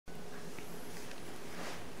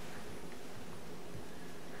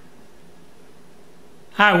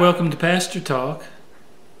Hi, welcome to Pastor Talk.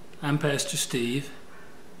 I'm Pastor Steve.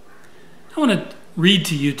 I want to read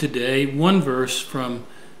to you today one verse from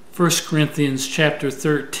 1 Corinthians chapter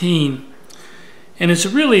 13. And it's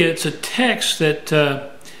a text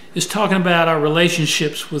that is talking about our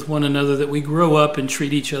relationships with one another, that we grow up and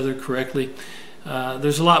treat each other correctly.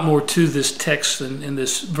 There's a lot more to this text and in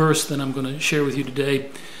this verse than I'm going to share with you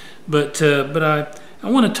today. But I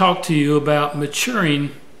want to talk to you about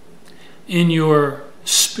maturing in your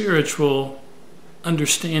spiritual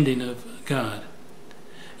understanding of God.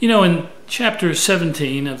 You know, in chapter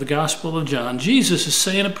 17 of the Gospel of John, Jesus is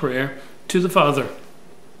saying a prayer to the Father.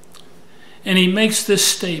 And he makes this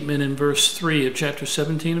statement in verse 3 of chapter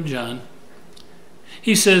 17 of John.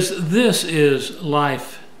 He says, "This is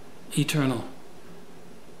life eternal,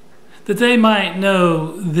 that they might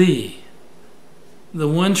know thee, the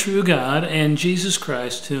one true God, and Jesus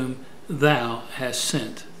Christ, whom thou hast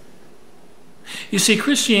sent." You see,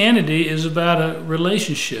 Christianity is about a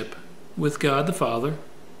relationship with God the Father.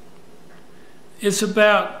 It's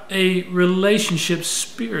about a relationship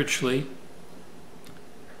spiritually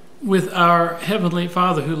with our Heavenly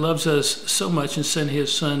Father, who loves us so much and sent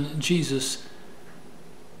His Son Jesus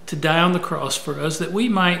to die on the cross for us, that we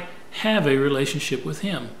might have a relationship with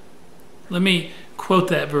Him. Let me quote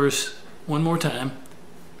that verse one more time.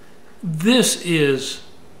 "This is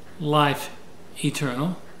life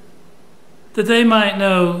eternal, that they might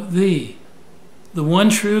know thee, the one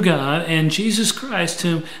true God, and Jesus Christ,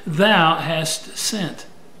 whom thou hast sent."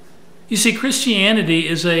 You see, Christianity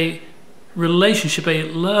is a relationship, a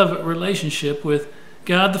love relationship with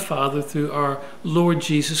God the Father through our Lord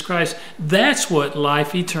Jesus Christ. That's what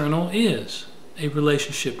life eternal is, a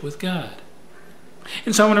relationship with God.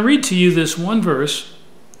 And so I want to read to you this one verse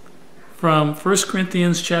from 1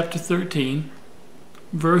 Corinthians chapter 13,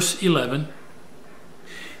 verse 11.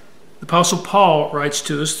 The Apostle Paul writes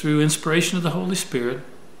to us through inspiration of the Holy Spirit.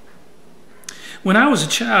 "When I was a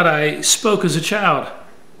child, I spoke as a child.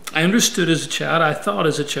 I understood as a child. I thought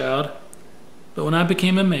as a child. But when I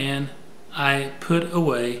became a man, I put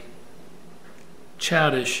away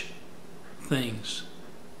childish things."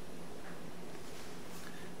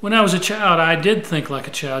 When I was a child, I did think like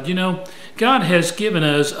a child. You know, God has given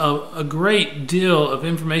us a great deal of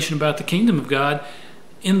information about the kingdom of God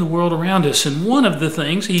in the world around us. And one of the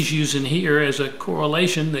things He's using here as a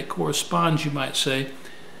correlation that corresponds, you might say,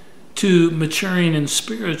 to maturing in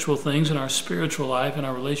spiritual things in our spiritual life and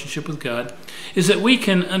our relationship with God, is that we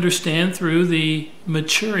can understand through the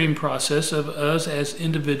maturing process of us as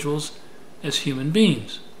individuals, as human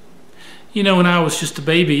beings. You know, when I was just a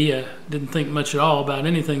baby, I didn't think much at all about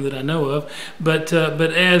anything that I know of, but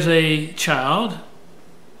as a child,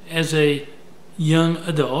 as a young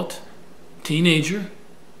adult, teenager,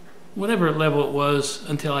 whatever level it was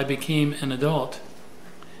until I became an adult,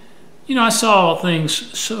 you know, I saw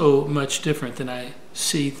things so much different than I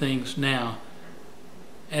see things now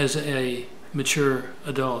as a mature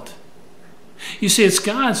adult. You see, it's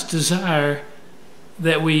God's desire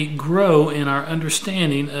that we grow in our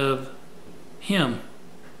understanding of Him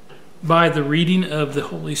by the reading of the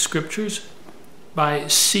Holy Scriptures, by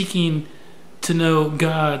seeking to know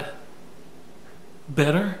God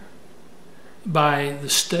better, by the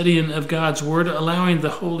studying of God's Word, allowing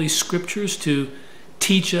the Holy Scriptures to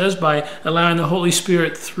teach us, by allowing the Holy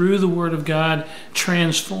Spirit through the Word of God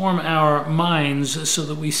transform our minds so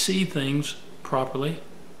that we see things properly,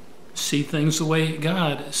 see things the way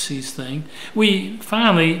God sees things. We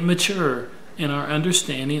finally mature in our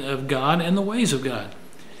understanding of God and the ways of God.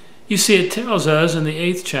 You see, it tells us in the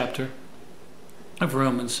 8th chapter of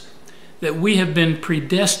Romans that we have been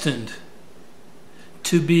predestined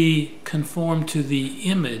to be conformed to the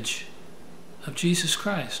image of Jesus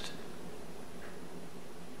Christ.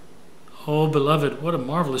 Oh, beloved, what a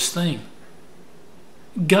marvelous thing.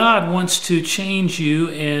 God wants to change you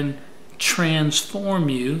and transform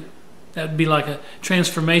you. That would be like a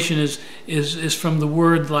transformation is from the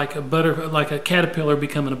word like a caterpillar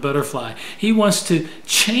becoming a butterfly. He wants to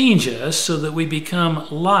change us so that we become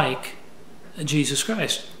like Jesus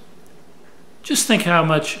Christ. Just think how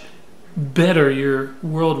much better your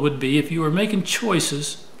world would be if you were making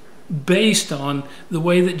choices based on the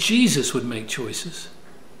way that Jesus would make choices.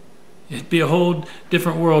 It'd be a whole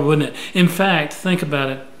different world, wouldn't it? In fact, think about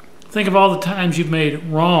it. Think of all the times you've made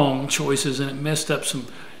wrong choices and it messed up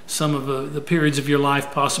some of the periods of your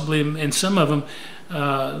life possibly, and some of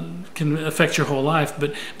them can affect your whole life.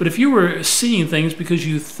 But if you were seeing things because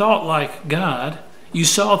you thought like God, you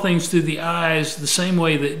saw things through the eyes the same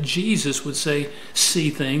way that Jesus would see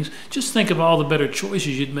things, just think of all the better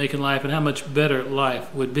choices you'd make in life and how much better life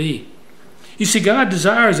would be. You see, God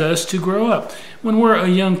desires us to grow up. When we're a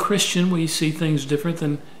young Christian, we see things different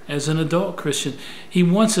than as an adult Christian. He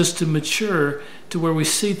wants us to mature to where we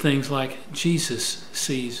see things like Jesus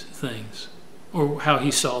sees things, or how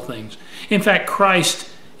he saw things. In fact, Christ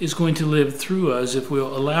is going to live through us if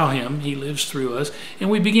we'll allow him. He lives through us. And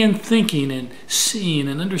we begin thinking and seeing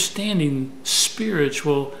and understanding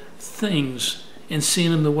spiritual things and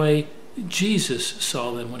seeing them the way Jesus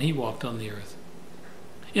saw them when he walked on the earth.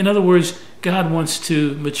 In other words, God wants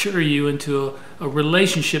to mature you into a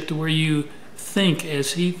relationship to where you think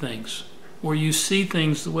as he thinks, where you see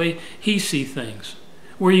things the way he sees things,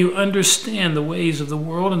 where you understand the ways of the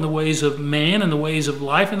world and the ways of man and the ways of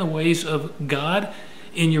life and the ways of God.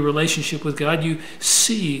 In your relationship with God, you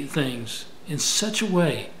see things in such a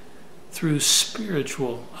way through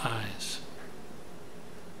spiritual eyes.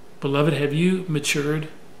 Beloved, have you matured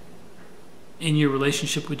in your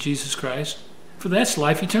relationship with Jesus Christ? For that's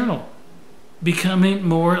life eternal. Becoming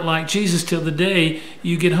more like Jesus till the day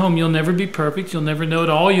you get home. You'll never be perfect. You'll never know it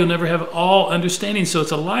all. You'll never have all understanding. So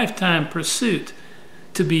it's a lifetime pursuit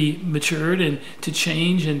to be matured and to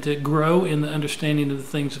change and to grow in the understanding of the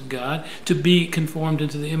things of God, to be conformed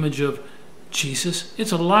into the image of Jesus.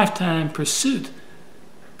 It's a lifetime pursuit.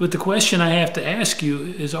 But the question I have to ask you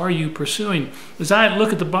is, are you pursuing? As I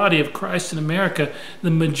look at the body of Christ in America,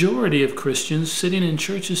 the majority of Christians sitting in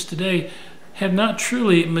churches today have not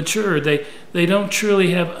truly matured. They don't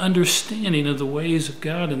truly have understanding of the ways of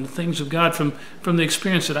God and the things of God from the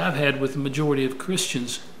experience that I've had with the majority of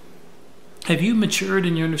Christians. Have you matured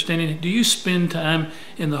in your understanding? Do you spend time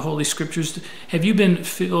in the Holy Scriptures? Have you been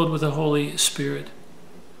filled with the Holy Spirit?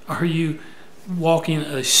 Are you walking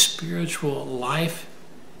a spiritual life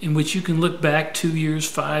in which you can look back 2 years,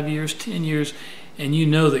 5 years, 10 years, and you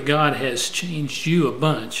know that God has changed you a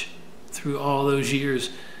bunch through all those years,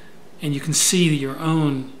 and you can see your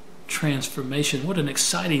own transformation? What an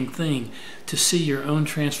exciting thing to see your own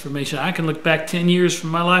transformation. I can look back 10 years from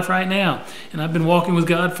my life right now, and I've been walking with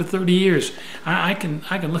God for 30 years. I can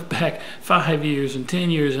look back 5 years and 10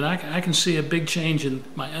 years, and I can see a big change in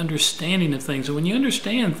my understanding of things. And when you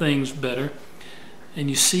understand things better and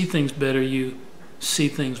you see things better, you see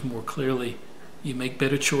things more clearly. You make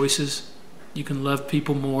better choices. You can love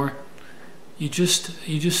people more. You just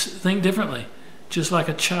think differently. Just like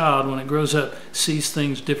a child, when it grows up, sees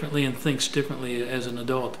things differently and thinks differently as an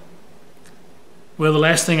adult. Well, the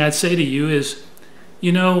last thing I'd say to you is,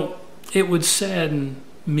 it would sadden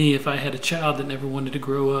me if I had a child that never wanted to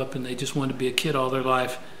grow up and they just wanted to be a kid all their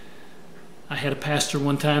life. I had a pastor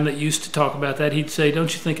one time that used to talk about that. He'd say,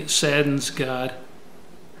 don't you think it saddens God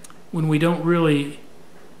when we don't really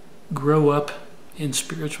grow up in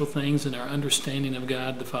spiritual things and our understanding of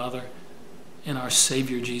God the Father and our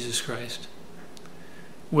Savior Jesus Christ?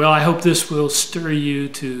 Well, I hope this will stir you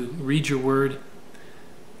to read your word,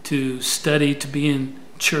 to study, to be in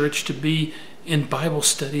church, to be in Bible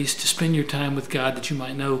studies, to spend your time with God, that you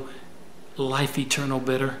might know life eternal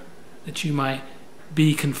better, that you might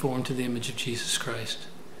be conformed to the image of Jesus Christ.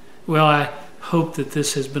 Well, I hope that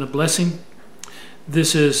this has been a blessing.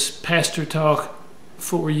 This is Pastor Talk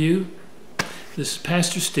for you. This is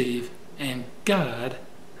Pastor Steve, and God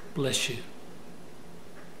bless you.